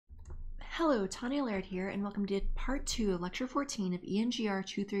Hello, Tanya Laird here, and welcome to part 2 of lecture 14 of ENGR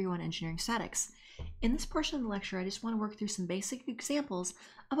 231 Engineering Statics. In this portion of the lecture, I just want to work through some basic examples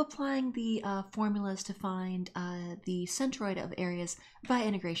of applying the formulas to find the centroid of areas via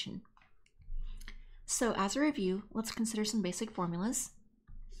integration. So as a review, let's consider some basic formulas.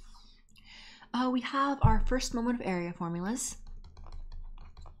 We have our first moment of area formulas.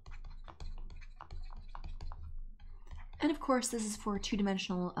 And of course, this is for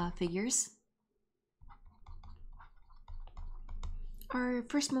two-dimensional figures. Our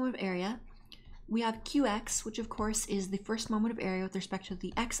first moment of area, we have Qx, which of course is the first moment of area with respect to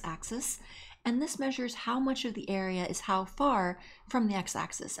the x-axis, and this measures how much of the area is how far from the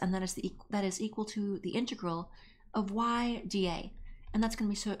x-axis, and that is equal to the integral of y dA, and that's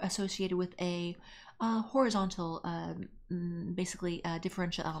going to be associated with a horizontal, basically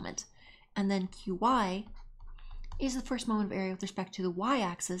differential element. And then Qy is the first moment of area with respect to the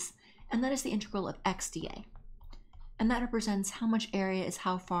y-axis, and that is the integral of x dA. And that represents how much area is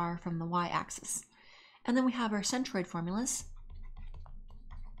how far from the y-axis. And then we have our centroid formulas.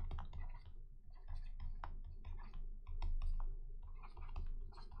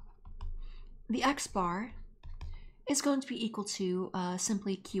 The x bar is going to be equal to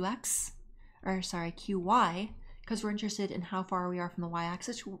simply Qy, because we're interested in how far we are from the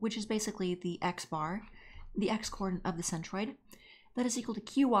y-axis, which is basically the x bar, the x coordinate of the centroid. That is equal to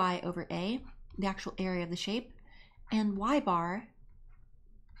Qy over A, the actual area of the shape, and y bar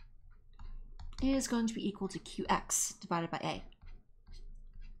is going to be equal to Qx divided by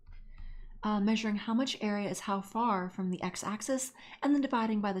A. Measuring how much area is how far from the x-axis, and then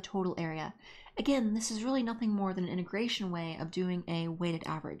dividing by the total area. Again, this is really nothing more than an integration way of doing a weighted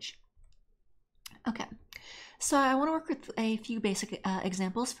average. Okay, so I want to work with a few basic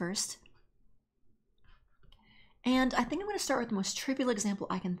examples first. And I think I'm going to start with the most trivial example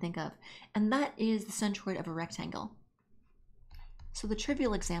I can think of, and that is the centroid of a rectangle. So the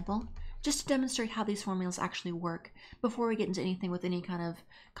trivial example, just to demonstrate how these formulas actually work before we get into anything with any kind of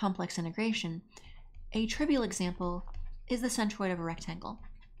complex integration, a trivial example is the centroid of a rectangle.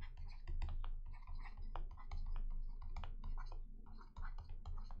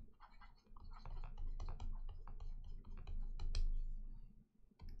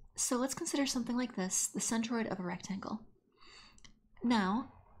 So let's consider something like this, the centroid of a rectangle.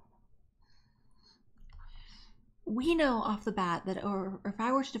 Now, we know off the bat that, or if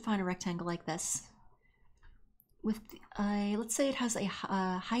I were to define a rectangle like this, with let's say it has a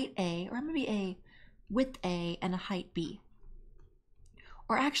height A, or maybe a width A and a height B.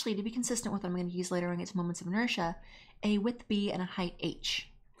 Or actually, to be consistent with what I'm going to use later when I get to moments of inertia, a width B and a height H.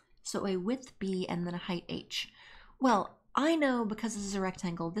 So a width B and then a height H. Well, I know because this is a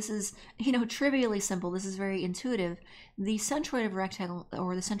rectangle, this is, trivially simple, this is very intuitive. The centroid of a rectangle,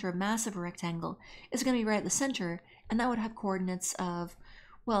 or the center of mass of a rectangle, is going to be right at the center, and that would have coordinates of,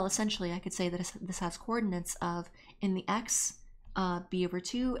 well, essentially I could say that this has coordinates of, in the x, b over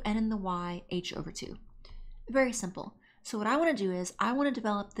 2, and in the y, h over 2. Very simple. So what I want to do is, I want to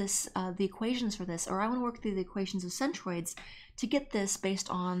develop this, the equations for this, or I want to work through the equations of centroids to get this based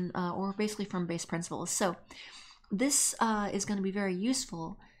on, or basically from base principles. So this is going to be very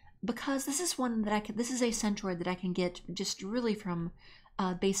useful because this is one that this is a centroid that I can get just really from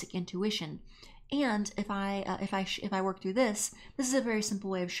basic intuition. And if I work through this is a very simple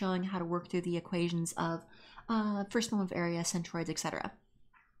way of showing how to work through the equations of first moment of area, centroids, etc.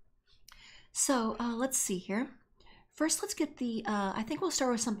 So let's see here. First, let's get the, I think we'll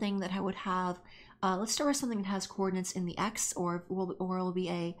start with something that would have, let's start with something that has coordinates in the x, or it will be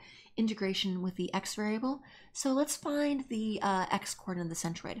a integration with the x variable. So let's find the x coordinate of the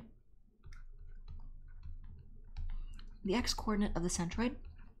centroid. The x coordinate of the centroid.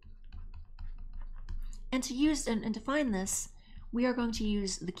 And to use and to find this, we are going to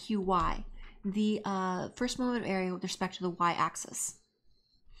use the Qy, the first moment of area with respect to the y-axis.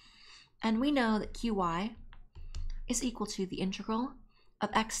 And we know that Qy is equal to the integral of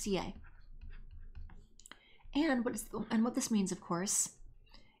x dA. And what this means, of course,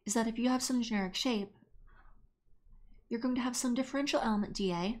 is that if you have some generic shape, you're going to have some differential element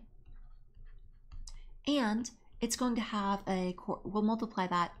dA, and it's going to have we'll multiply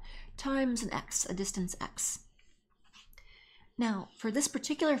that times an x, a distance x. Now, for this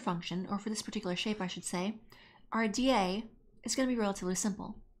particular function, or for this particular shape, I should say, our dA is going to be relatively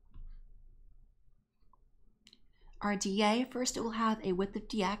simple. Our dA, first it will have a width of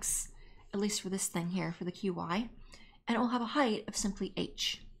dx, at least for this thing here, for the Qy, and it will have a height of simply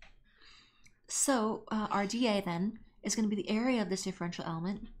h. So our dA then is going to be the area of this differential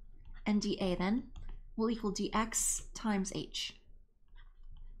element, and dA then will equal dx times h.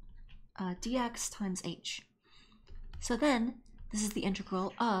 dx times h. So then this is the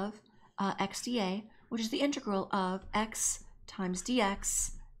integral of x dA, which is the integral of x times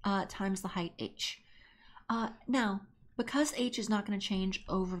dx times the height h. Now, because h is not going to change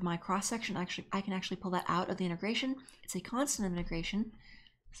over my cross-section, I can actually pull that out of the integration. It's a constant of integration.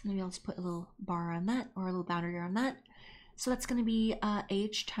 So maybe I'll just put a little bar on that, or a little boundary on that. So that's going to be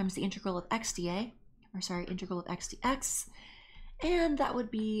h times the integral of x dA, or sorry, integral of x dx. And that would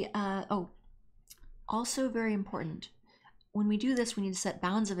be, also very important. When we do this, we need to set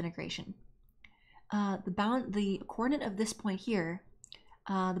bounds of integration. The coordinate of this point here,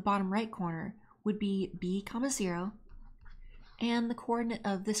 the bottom right corner, would be b comma 0, and the coordinate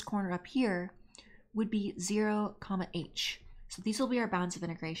of this corner up here would be 0 comma h. So these will be our bounds of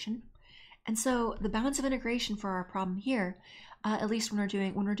integration. And so the bounds of integration for our problem here, at least when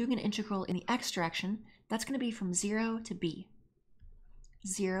we're doing an integral in the x direction, that's going to be from 0 to b.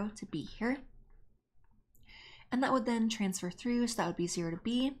 0 to b here. And that would then transfer through, so that would be 0 to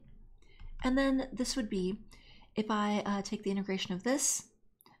b. And then this would be, if I take the integration of this,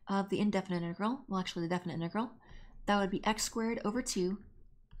 of the indefinite integral, well actually the definite integral, that would be x squared over 2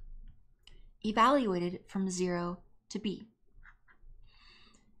 evaluated from 0 to b.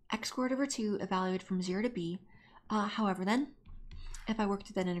 X squared over 2 evaluated from 0 to b. However then, if I work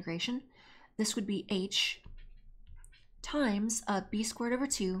through that integration, this would be h times b squared over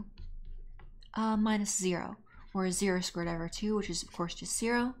 2 minus 0, or 0 squared over 2, which is of course just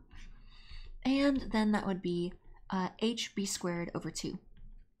 0. And then that would be hb squared over 2.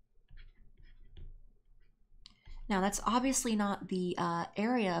 Now that's obviously not the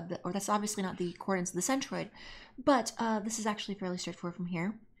area of the, or that's obviously not the coordinates of the centroid, but this is actually fairly straightforward from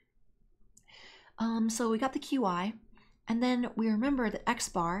here. So we got the qi, and then we remember that x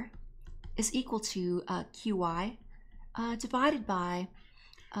bar is equal to qy divided by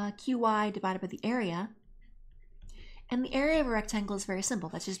qy divided by the area. And the area of a rectangle is very simple.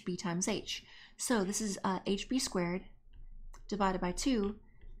 That's just b times h. So this is hb squared divided by 2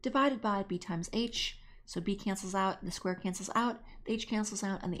 divided by b times h. So b cancels out, the square cancels out, the h cancels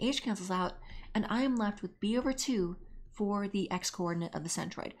out, and the h cancels out, and I am left with b over 2 for the x-coordinate of the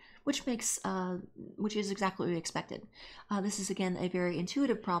centroid, which is exactly what we expected. This is again a very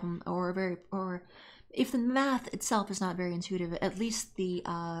intuitive problem, or if the math itself is not very intuitive, at least the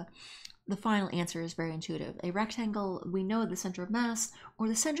final answer is very intuitive. A rectangle, we know the center of mass, or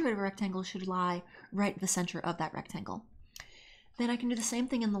the centroid of a rectangle should lie right at the center of that rectangle. Then I can do the same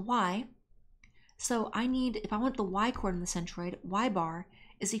thing in the y. So I need, if I want the y coordinate of the centroid, y bar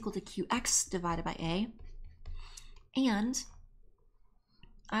is equal to qx divided by a. And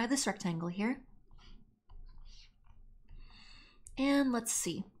I have this rectangle here. And let's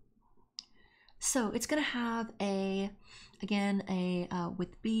see. So it's going to have a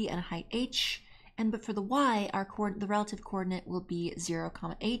width b and a height h. But for the y, the relative coordinate will be 0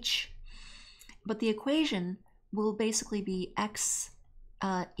 comma h. But the equation will basically be x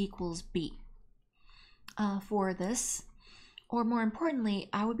equals b. For this, or more importantly,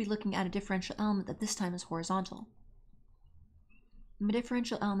 I would be looking at a differential element that this time is horizontal. My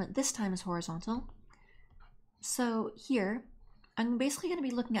differential element this time is horizontal. So here, I'm basically going to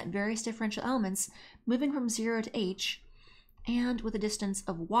be looking at various differential elements moving from 0 to h, and with a distance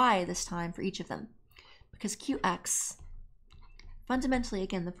of y this time for each of them. Because qx, fundamentally,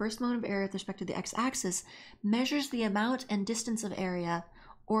 again, the first moment of area with respect to the x-axis measures the amount and distance of area,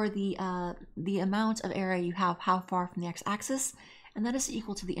 or the amount of area you have how far from the x-axis, and that is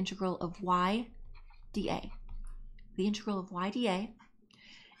equal to the integral of y dA. The integral of y dA,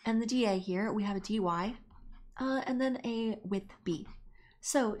 and the dA here, we have a dy, and then a width b.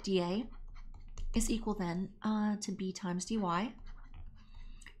 So dA is equal then to b times dy,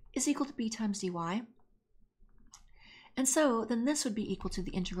 is equal to b times dy, and so then this would be equal to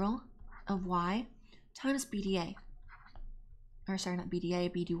the integral of y times b dA. Or sorry, not b dA,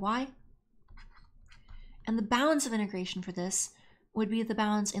 b dy. And the bounds of integration for this would be the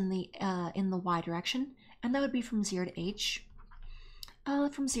bounds in the y direction, and that would be from 0 to h.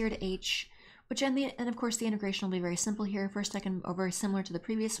 From 0 to h, which and of course the integration will be very simple here. First, or very similar to the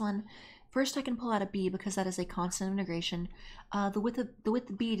previous one. First, I can pull out a b because that is a constant of integration. The width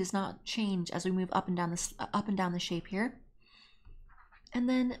of b does not change as we move up and down the shape here. And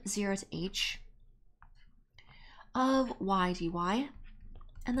then 0 to h of y dy,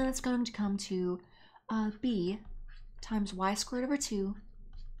 and then it's going to come to b times y squared over 2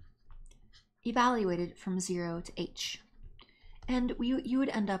 evaluated from 0 to h. And you would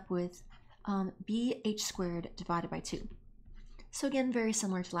end up with b h squared divided by 2. So again, very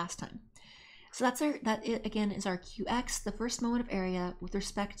similar to last time. So again is our qx, the first moment of area with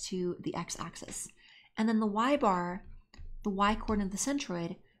respect to the x-axis. And then the y bar, the y coordinate of the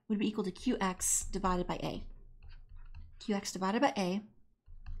centroid, would be equal to qx divided by a. Qx divided by a.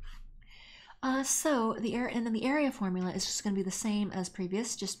 So the area, and then the area formula is just going to be the same as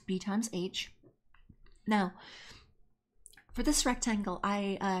previous, just b times h. Now, for this rectangle,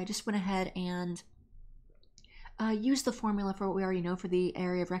 I just went ahead and used the formula for what we already know for the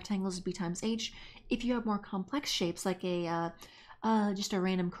area of rectangles, b times h. If you have more complex shapes, like just a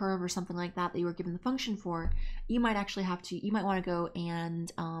random curve or something like that you were given the function for, you might actually have to, you might want to go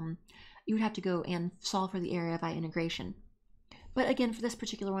and, you would have to go and solve for the area by integration. But again, for this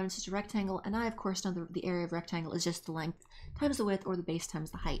particular one, it's just a rectangle, and I, of course, know the area of rectangle is just the length times the width, or the base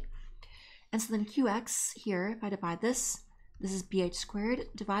times the height. And so then qx here, if I divide this is bh squared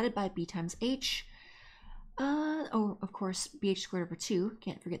divided by b times h. Oh, of course, bh squared over 2,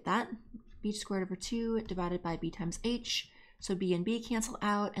 can't forget that. bh squared over 2 divided by b times h. So b and b cancel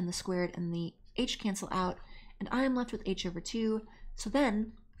out, and the squared and the h cancel out, and I am left with h over 2. So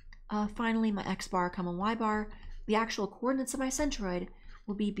then, finally, my x bar, comma y bar, the actual coordinates of my centroid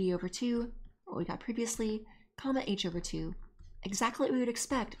will be b over 2, what we got previously, comma h over 2, exactly what we would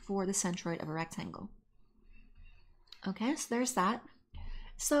expect for the centroid of a rectangle. Okay, so there's that.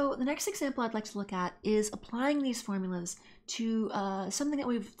 So the next example I'd like to look at is applying these formulas to something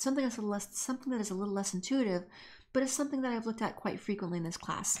that is a little less intuitive, but it's something that I've looked at quite frequently in this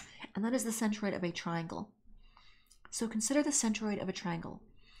class, and that is the centroid of a triangle. So consider the centroid of a triangle.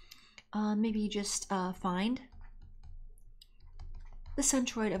 Maybe just find the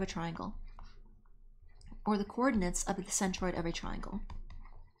centroid of a triangle, or the coordinates of the centroid of a triangle.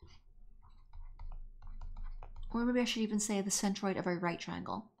 Or maybe I should even say the centroid of a right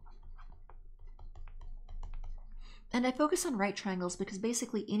triangle. And I focus on right triangles because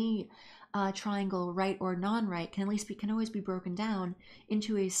basically any triangle, right or non-right, can always be broken down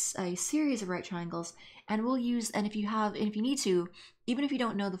into a series of right triangles. And we'll use, and if you need to, even if you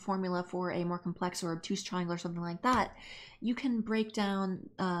don't know the formula for a more complex or obtuse triangle or something like that, you can break down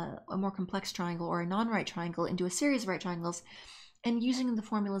a more complex triangle or a non-right triangle into a series of right triangles. And using the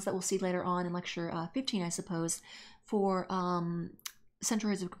formulas that we'll see later on in lecture 15, I suppose, for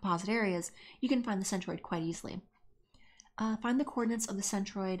centroids of composite areas, you can find the centroid quite easily. Find the coordinates of the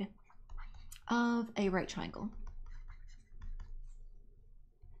centroid of a right triangle.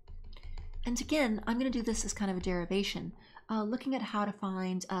 And again, I'm going to do this as kind of a derivation, looking at how to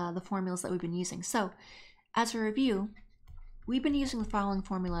find the formulas that we've been using. So, as a review, we've been using the following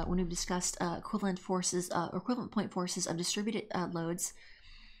formula when we've discussed equivalent point forces of distributed loads.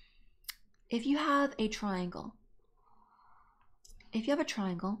 If you have a triangle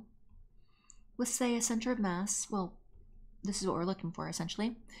with, say, a center of mass, well, this is what we're looking for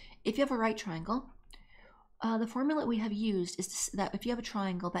essentially. If you have a right triangle, the formula we have used is that if you have a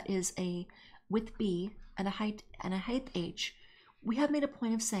triangle that is a width b and a height h, we have made a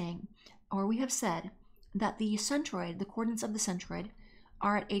point of saying, or we have said, that the centroid, the coordinates of the centroid,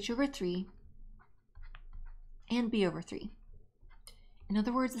 are at h over 3 and b over 3. In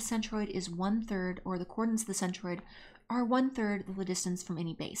other words, the centroid is 1/3, or the coordinates of the centroid are 1/3 of the distance from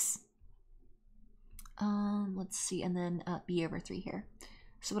any base. Let's see, and then b over 3 here.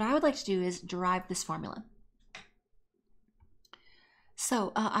 So what I would like to do is derive this formula.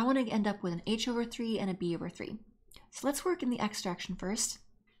 So I want to end up with an h over 3 and a b over 3. So let's work in the x direction first.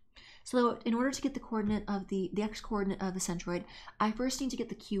 So in order to get the coordinate of the x coordinate of the centroid, I first need to get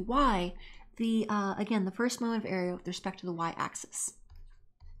the qy, again, the first moment of area with respect to the y-axis.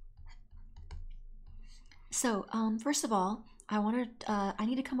 So first of all, I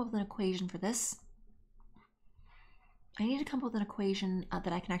need to come up with an equation for this. I need to come up with an equation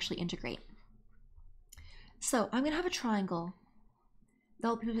that I can actually integrate. So I'm going to have a triangle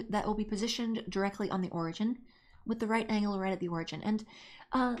that will be positioned directly on the origin, with the right angle right at the origin. And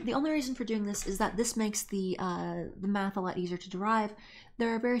the only reason for doing this is that this makes the math a lot easier to derive.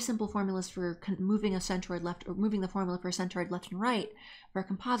 There are very simple formulas for moving a centroid left, or moving the formula for a centroid left and right for a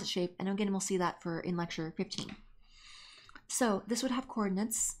composite shape, and again we'll see that in lecture 15. So this would have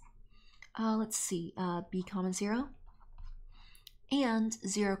coordinates, let's see, b comma 0 and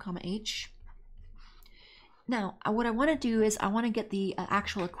 0 comma h. Now what I want to do is I want to get the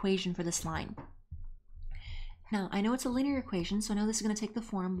actual equation for this line. Now, I know it's a linear equation, so I know this is going to take the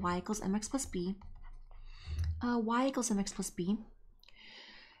form y equals mx plus b, y equals mx plus b,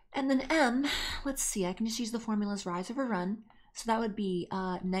 and then m, let's see, I can just use the formulas rise over run, so that would be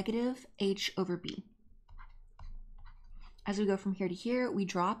negative h over b. As we go from here to here, we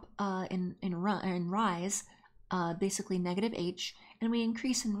drop in rise basically negative h, and we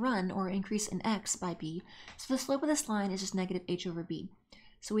increase in run, or increase in x, by b. So the slope of this line is just negative h over b.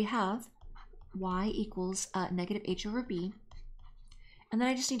 So we have y equals negative h over b, and then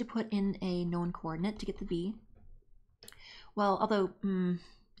I just need to put in a known coordinate to get the b. Well, although,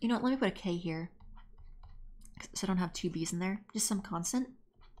 you know what, let me put a k here, so I don't have two b's in there, just some constant.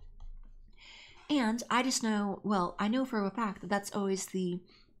 And I just know, well, I know for a fact that that's always the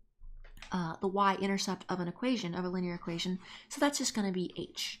y-intercept of an equation, of a linear equation, so that's just going to be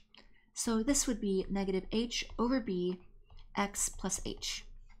h. So this would be negative h over b x plus h.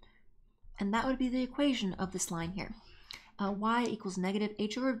 And that would be the equation of this line here. Y equals negative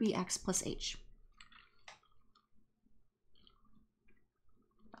h over b x plus h.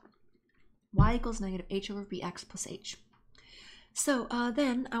 Y equals negative h over b x plus h. So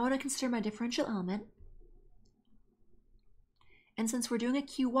then I want to consider my differential element. And since we're doing a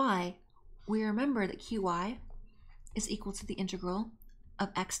qy, we remember that qy is equal to the integral of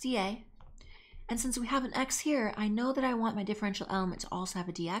x dA. And since we have an x here, I know that I want my differential element to also have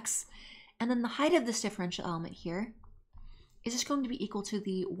a dx. And then the height of this differential element here is just going to be equal to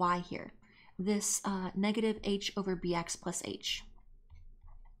the y here, this negative h over bx plus h.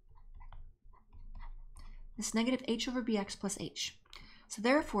 This negative h over bx plus h. So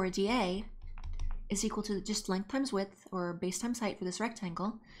therefore, dA is equal to just length times width, or base times height for this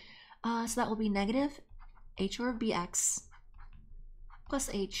rectangle. So that will be negative h over bx plus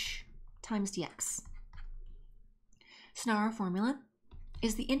h times dx. So now our formula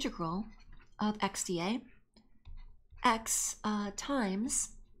is the integral of x dA, x times,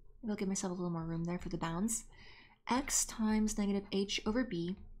 I'll give myself a little more room there for the bounds, x times negative h over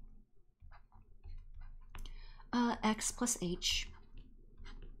b, x plus h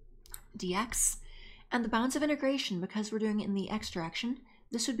dx. And the bounds of integration, because we're doing it in the x direction,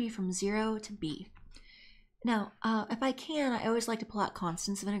 this would be from 0 to b. Now, if I can, I always like to pull out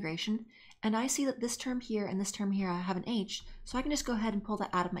constants of integration, and I see that this term here and this term here I have an h, so I can just go ahead and pull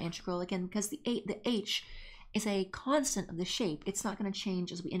that out of my integral again, because the h is a constant of the shape. It's not going to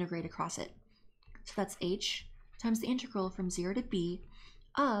change as we integrate across it. So that's h times the integral from 0 to b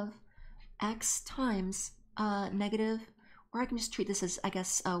of x times negative, or I can just treat this as, I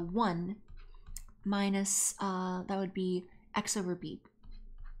guess, 1 minus, that would be x over b.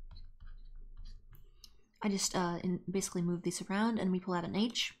 I just basically move these around and we pull out an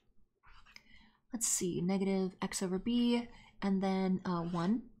h. Let's see, negative x over b, and then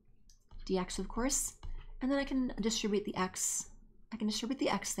 1 dx, of course. And then I can distribute the x. I can distribute the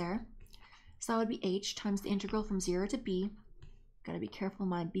x there. So that would be h times the integral from 0 to b. Gotta be careful,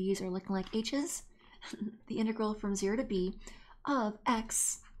 my b's are looking like h's. The integral from 0 to b of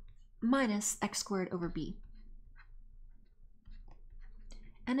x minus x squared over b.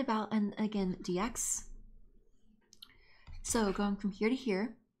 And again, dx. So going from here to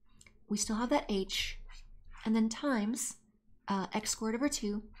here, we still have that h, and then times x squared over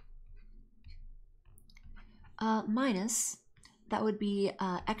 2 minus, that would be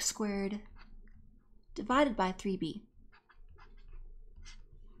x squared divided by 3b.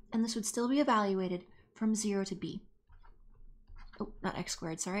 And this would still be evaluated from 0 to b. Oh, not x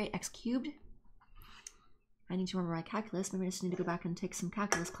squared, sorry, x cubed. I need to remember my calculus. Maybe I just need to go back and take some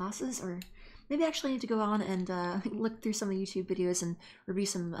calculus classes, or maybe actually I need to go on and look through some of the YouTube videos and review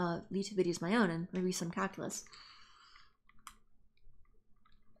some YouTube videos of my own and review some calculus.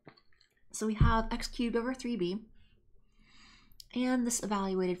 So we have x cubed over 3b, and this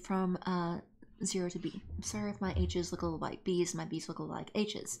evaluated from 0 to b. I'm sorry if my h's look a little like b's, my b's look a little like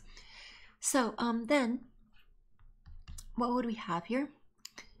h's. So then, what would we have here?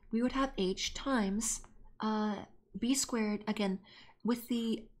 We would have h times b squared, again, with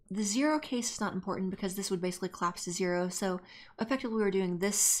the 0 case is not important because this would basically collapse to 0. So effectively we were doing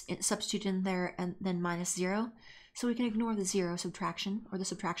this, substitute in there, and then minus 0. So we can ignore the 0 subtraction, or the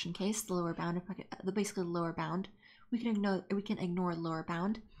subtraction case, the lower bound, basically the lower bound. We can ignore the lower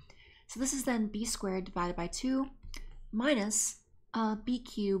bound. So this is then b squared divided by 2 minus b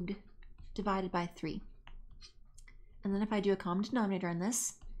cubed divided by 3. And then if I do a common denominator on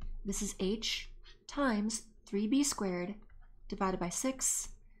this, this is h times 3b squared divided by 6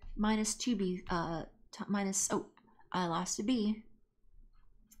 minus 2b, minus, oh, I lost a b.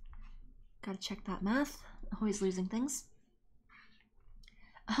 Gotta check that math. Always losing things.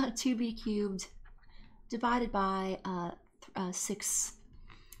 2b cubed divided by 6b.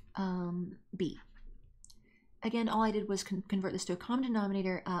 Again, all I did was convert this to a common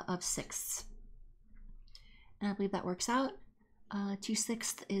denominator of sixths. And I believe that works out. 2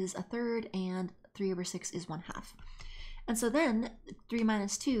 sixths is a third, and 3 over 6 is 1/2. And so then 3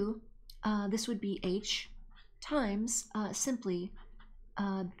 minus 2, this would be h times simply,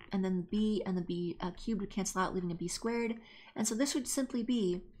 and then the b and the b cubed would cancel out, leaving a b squared. And so this would simply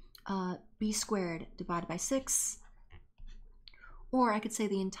be b squared divided by 6. Or I could say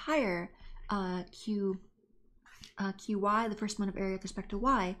the entire qy, the first moment of area with respect to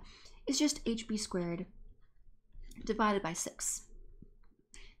y, is just hb squared divided by 6.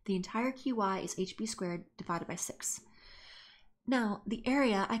 The entire qy is hb squared divided by 6. Now, the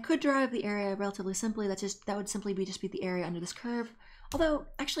area, I could derive the area relatively simply. That would simply be just the area under this curve. Although,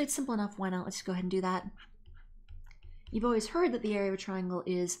 actually, it's simple enough. Why not? Let's just go ahead and do that. You've always heard that the area of a triangle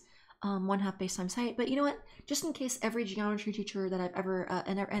is 1/2 base times height, but you know what? Just in case every geometry teacher that I've ever,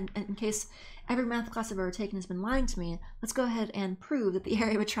 and in case every math class I've ever taken has been lying to me, let's go ahead and prove that the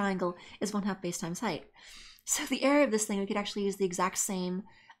area of a triangle is 1/2 base times height. So the area of this thing, we could actually use the exact same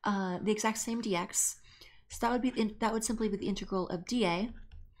dx. So that would simply be the integral of dA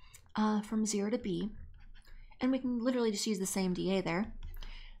from 0 to b, and we can literally just use the same dA there.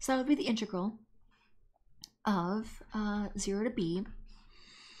 So that would be the integral of 0 to b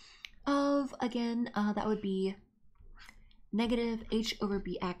of, again, that would be negative h over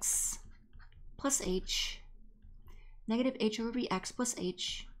bx plus h, negative h over bx plus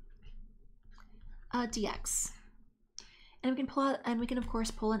h dx. And we can pull out, and we can of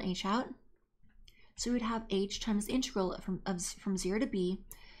course pull an h out. So we'd have h times the integral from 0 to b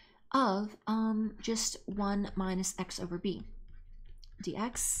of just 1 minus x over b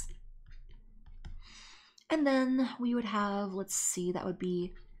dx. And then we would have, let's see, that would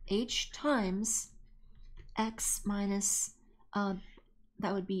be h times x minus,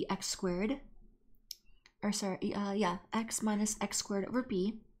 that would be x squared, or sorry, yeah, x minus x squared over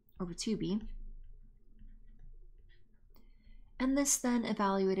b, over 2b. And this then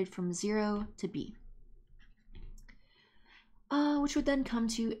evaluated from 0 to b, which would then come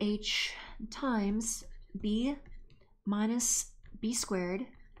to h times b minus b squared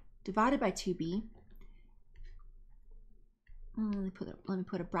divided by 2b. Let me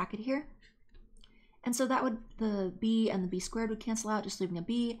put a bracket here. And so that would, the b and the b squared would cancel out, just leaving a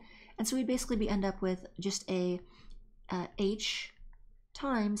b. And so we'd basically end up with just a h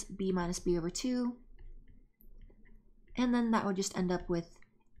times b minus b over 2. And then that would just end up with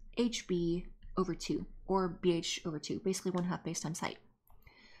hb over 2, or bh over 2, basically 1/2 base times height.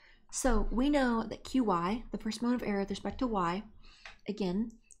 So we know that qy, the first moment of area with respect to y,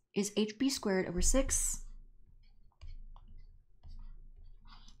 again, is hb squared over 6.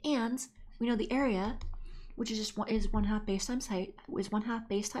 And we know the area, which is just 1/2 base times height, is 1/2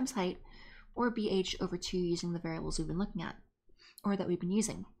 base times height, or bh over 2, using the variables we've been looking at, or that we've been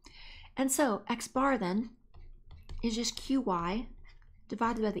using. And so x bar then is just qy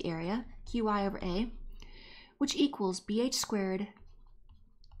divided by the area, qy over a, which equals bh squared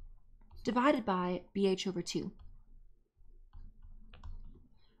divided by bh over 2.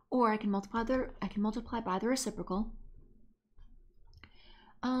 Or I can multiply by the reciprocal.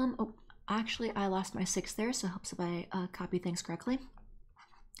 Oh, actually I lost my 6 there, so it helps if I copy things correctly.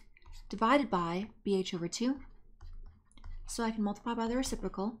 Divided by bh over 2. So I can multiply by the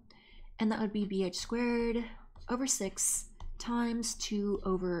reciprocal, and that would be bh squared over 6 times 2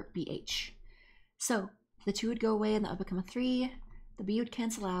 over bh. So the 2 would go away, and that would become a 3. The b would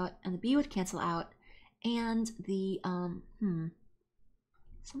cancel out, and the b would cancel out, and the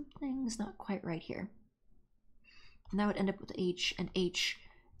something's not quite right here. And that would end up with h, and h,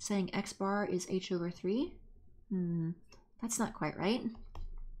 saying x bar is h over 3. That's not quite right.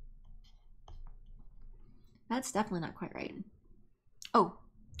 That's definitely not quite right. Oh,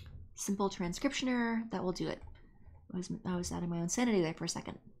 simple transcription error, that will do it. I was adding my own sanity there for a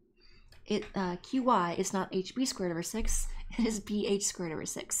second. Qy is not hb squared over 6, it is bh squared over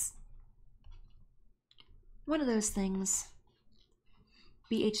 6. One of those things,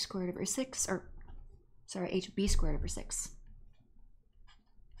 bh squared over 6, or sorry, hb squared over 6.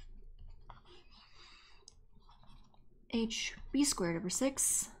 hb squared over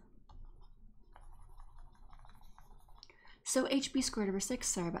 6. So hb squared over 6,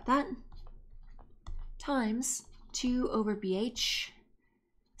 sorry about that, times 2 over bh.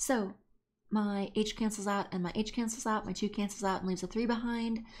 So my h cancels out and my h cancels out, my 2 cancels out and leaves a 3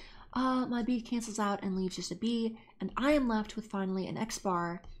 behind, my b cancels out and leaves just a b, and I am left with finally an x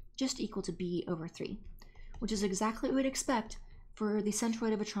bar just equal to b over 3, which is exactly what we would expect for the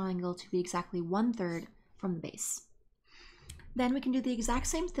centroid of a triangle to be exactly 1/3 from the base. Then we can do the exact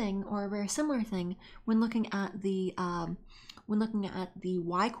same thing, or a very similar thing, when looking at the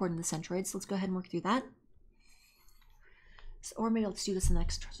y coordinate of the centroid. So let's go ahead and work through that. So, or maybe let's do this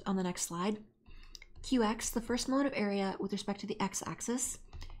on the next slide. Qx, the first moment of area with respect to the x-axis,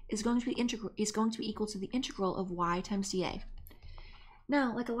 is going to be equal to the integral of y times dA.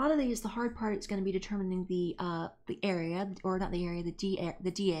 Now, like a lot of these, the hard part is going to be determining the area, or not the area, the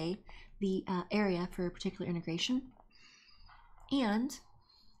dA, the area for a particular integration. And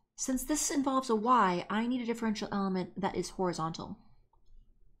since this involves a y, I need a differential element that is horizontal.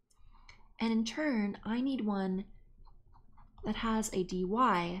 And in turn, I need one that has a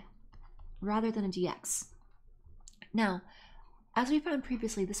dy rather than a dx. Now, as we found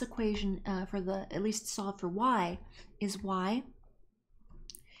previously, this equation at least solved for y, is y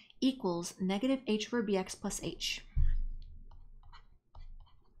equals negative h over bx plus h.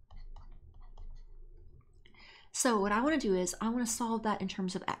 So what I want to do is I want to solve that in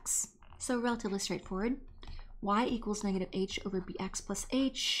terms of x. So relatively straightforward. Y equals negative h over bx plus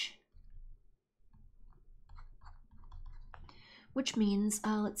h, which means,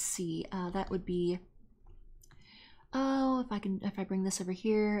 let's see, that would be, if I bring this over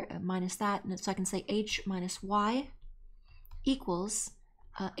here, minus that, and so I can say h minus y equals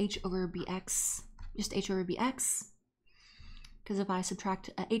h over bx, just h over bx, because if I subtract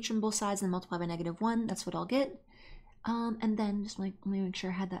h from both sides and multiply by -1, that's what I'll get. And then just let me make sure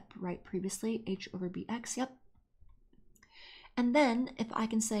I had that right previously, h over bx, yep. And then if I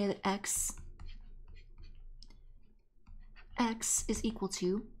can say that x is equal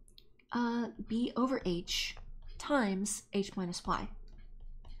to b over h times h minus y,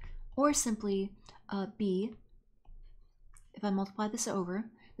 or simply b, if I multiply this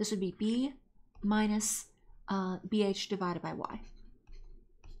over, this would be b minus bh divided by y.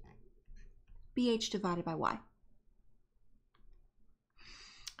 bh divided by y.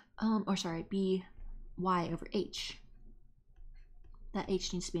 Or sorry, by over h. That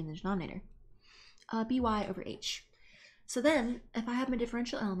h needs to be in the denominator. By over h. So then, if I have my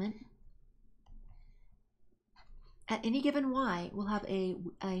differential element, at any given y, we'll have a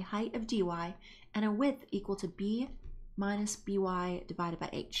height of dy and a width equal to b minus by divided by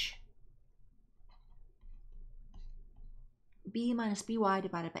h. b minus by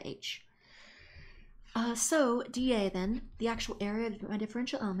divided by h. So dA then, the actual area of my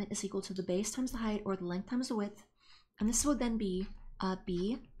differential element is equal to the base times the height, or the length times the width, and this would then be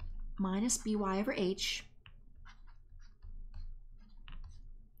b minus by over h,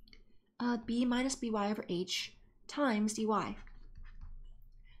 b minus by over h times dy.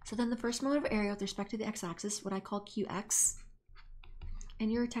 So then the first moment of area with respect to the x-axis, what I call qx,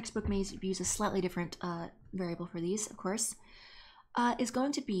 and your textbook may use a slightly different variable for these, of course, is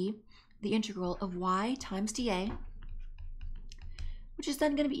going to be the integral of y times dA, which is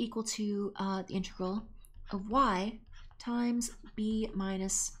then going to be equal to the integral of y times b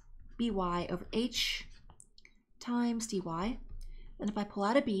minus by over h times dy. And if I pull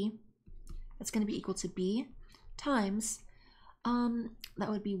out a b, that's going to be equal to b times, that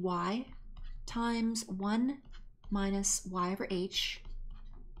would be y times 1 minus y over h,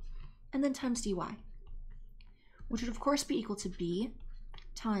 and then times dy, which would of course be equal to b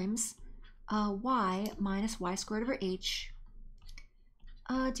times y minus y squared over h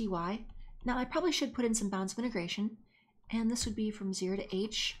dy. Now I probably should put in some bounds of integration, and this would be from 0 to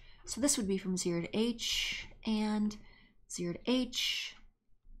h. So this would be from 0 to h, and 0 to h,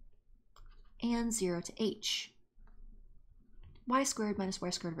 and 0 to h. Y squared minus y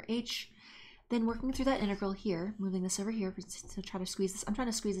squared over h. Then working through that integral here, moving this over here to try to squeeze this. I'm trying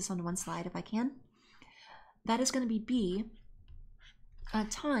to squeeze this onto one slide if I can. That is going to be b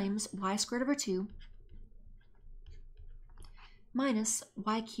times y squared over 2 minus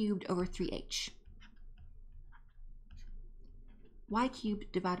y cubed over 3h. Y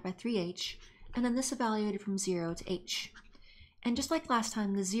cubed divided by 3h, and then this evaluated from 0 to h. And just like last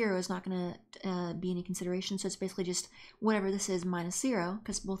time, the 0 is not going to be any consideration, so it's basically just whatever this is minus 0,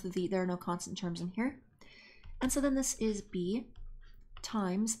 because there are no constant terms in here. And so then this is b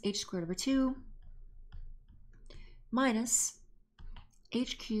times h squared over 2 minus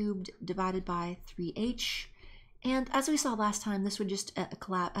h cubed divided by 3h. And as we saw last time, this would just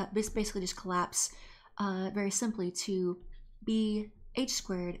basically just collapse very simply to b h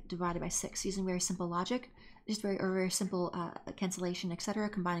squared divided by 6 using very simple logic. Just very simple cancellation, etc.,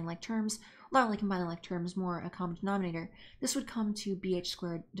 combining like terms. Not only combining like terms, more a common denominator. This would come to bh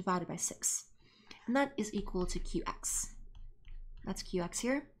squared divided by 6. And that is equal to qx. That's qx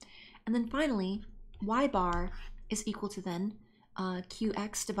here. And then finally, y bar is equal to then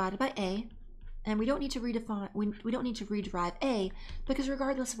qx divided by a. And we don't need to redefine, we don't need to rederive a, because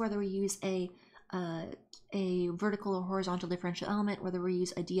regardless of whether we use a vertical or horizontal differential element, whether we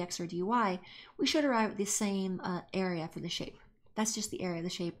use a dx or dy, we should arrive at the same area for the shape. That's just the area of the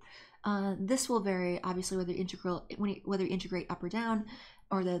shape. This will vary, obviously, whether you integrate up or down,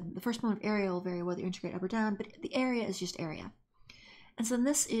 or the first moment of area will vary whether you integrate up or down, but the area is just area. And so then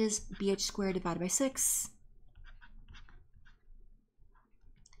this is bh squared divided by 6.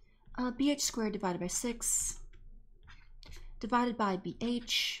 Bh squared divided by 6 divided by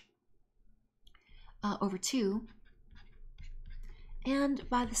bh over 2. And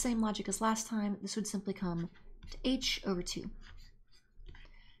by the same logic as last time, this would simply come to h over 2.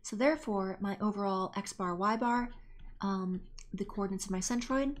 So therefore, my overall x bar, y bar, the coordinates of my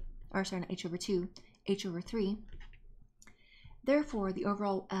centroid, or sorry, not h over 2, h over 3. Therefore, the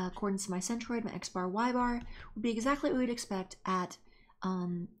overall coordinates of my centroid, my x bar, y bar, would be exactly what we would expect at,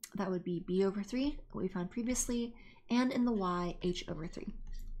 that would be b over 3, what we found previously, and in the y, h over 3.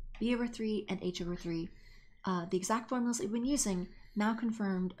 B over 3 and h over 3, the exact formulas that we've been using, now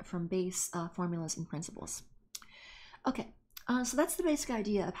confirmed from base formulas and principles. Okay, so that's the basic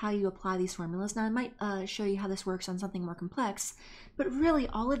idea of how you apply these formulas. Now I might show you how this works on something more complex, but really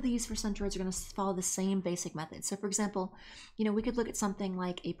all of these for centroids are going to follow the same basic method. So for example, we could look at something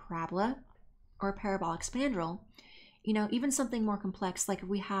like a parabola or a parabolic spandrel. Even something more complex, like if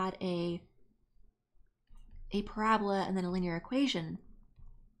we had a parabola and then a linear equation,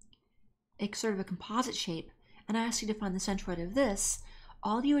 a sort of a composite shape, and I asked you to find the centroid of this,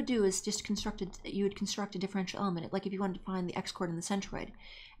 all you would do is just construct a differential element. Like if you wanted to find the x-coordinate in the centroid,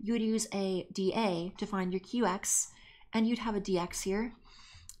 you would use a dA to find your qx, and you'd have a dx here.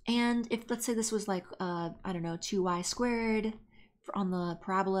 And if, let's say this was like, I don't know, 2y squared on the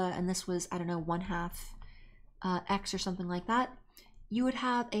parabola, and this was, I don't know, 1/2 x or something like that, you would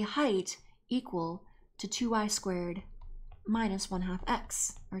have a height equal to 2y squared minus 1/2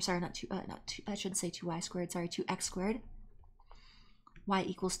 x. Or sorry, not 2, I shouldn't say 2y squared, sorry, 2x squared. Y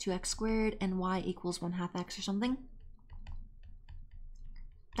equals 2x squared, and y equals 1/2 x or something.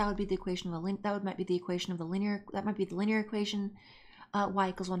 That would be the equation of might be the equation of the linear, that might be the linear equation. Y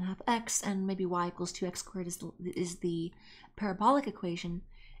equals 1/2 x, and maybe y equals 2x squared is the parabolic equation.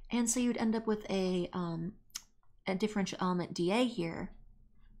 And so you'd end up with a differential element dA here,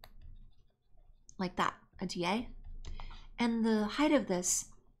 like that, a dA. And the height of this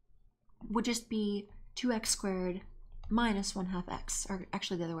would just be 2x squared minus 1/2 x, or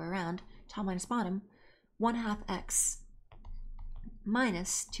actually the other way around, top minus bottom, 1/2 x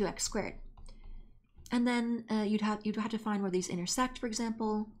minus 2x squared. And then you'd have to find where these intersect, for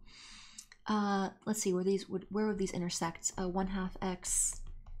example. Let's see, where would these intersect? 1/2 x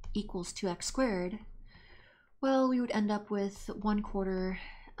equals 2x squared. Well, we would end up with 1/4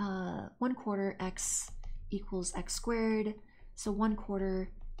 x equals x squared, so 1/4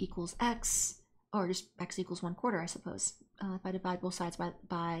 equals x, or just x equals 1/4, I suppose. If I divide both sides by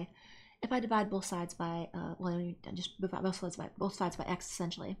well, just divide both sides by x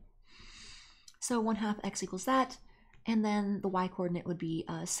essentially. So 1/2 x equals that, and then the y coordinate would be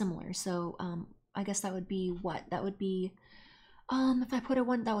similar. So I guess that would be what? That would be, if I put a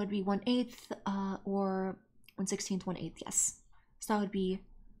 1, that would be 1/8 or 1/16, 1/8, yes. So that would be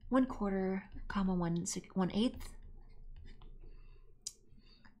 1/4, 1/8.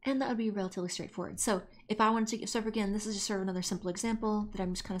 And that would be relatively straightforward. So if I wanted to, so again, this is just sort of another simple example that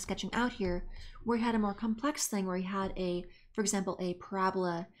I'm just kind of sketching out here, where you had a more complex thing, where you had for example, a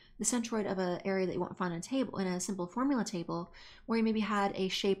parabola, the centroid of an area that you want to find on a table, in a simple formula table, where you maybe had a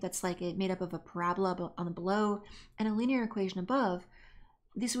shape that's like made up of a parabola on the below and a linear equation above.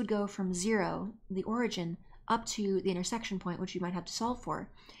 This would go from 0, the origin, up to the intersection point, which you might have to solve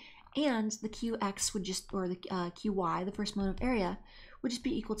for. And the qx would just, or the qy, the first moment of area, would just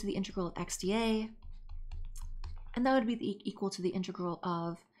be equal to the integral of x dA, and that would be equal to the integral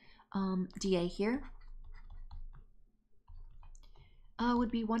of dA here,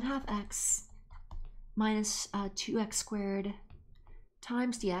 would be 1/2 x minus 2x squared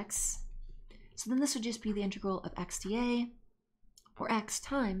times dx. So then this would just be the integral of x dA, or x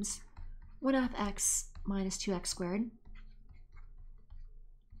times 1/2 x minus 2x squared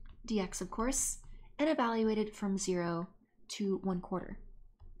dx, of course, and evaluated from 0 to 1/4.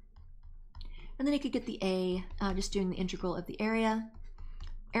 And then you could get the a just doing the integral of the area.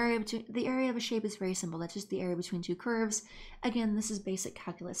 The area of a shape is very simple. That's just the area between two curves. Again, this is basic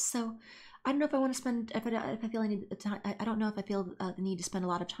calculus. So I don't know if I want to spend, if I feel I need the time, I don't know if I feel the need to spend a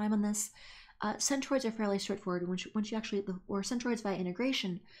lot of time on this. Centroids are fairly straightforward. Once you actually, or centroids via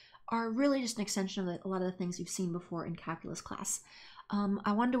integration are really just an extension of a lot of the things you've seen before in calculus class.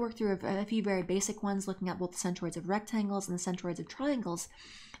 I wanted to work through a few very basic ones, looking at both the centroids of rectangles and the centroids of triangles,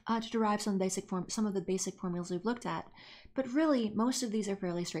 to derive some of the basic formulas we've looked at. But really, most of these are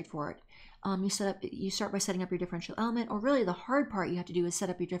fairly straightforward. You start by setting up your differential element, or really the hard part you have to do is set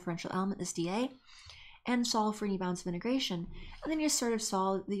up your differential element, this dA, and solve for any bounds of integration. And then you sort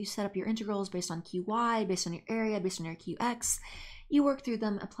of you set up your integrals based on qy, based on your area, based on your qx. You work through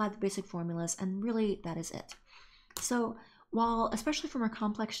them, apply the basic formulas, and really that is it. So while, especially for more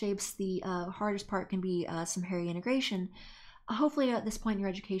complex shapes, the hardest part can be some hairy integration, hopefully at this point in your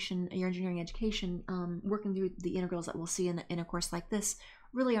education, your engineering education, working through the integrals that we'll see in a course like this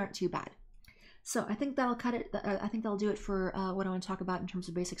really aren't too bad. So I think that'll cut it. I think that'll do it for what I want to talk about in terms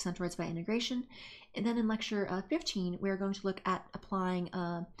of basic centroids by integration. And then in lecture 15, we are going to look at applying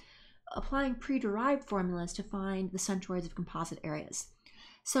pre-derived formulas to find the centroids of composite areas.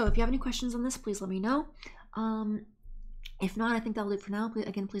 So if you have any questions on this, please let me know. If not, I think that'll do it for now. Please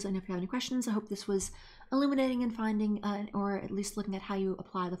let me know if you have any questions. I hope this was illuminating in finding, or at least looking at how you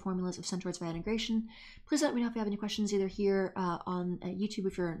apply the formulas of centroids by integration. Please let me know if you have any questions, either here on YouTube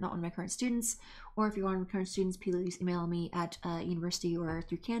if you're not one of my current students, or if you're one of my current students, please email me at university or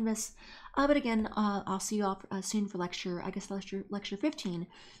through Canvas. But again, I'll see you all soon for lecture 15,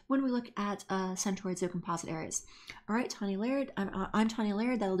 when we look at centroids of composite areas. All right, Tanya Laird. I'm Tanya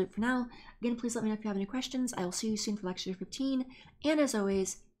Laird. That'll do it for now. Again, please let me know if you have any questions. I will see you soon for lecture 15. And as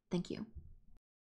always, thank you.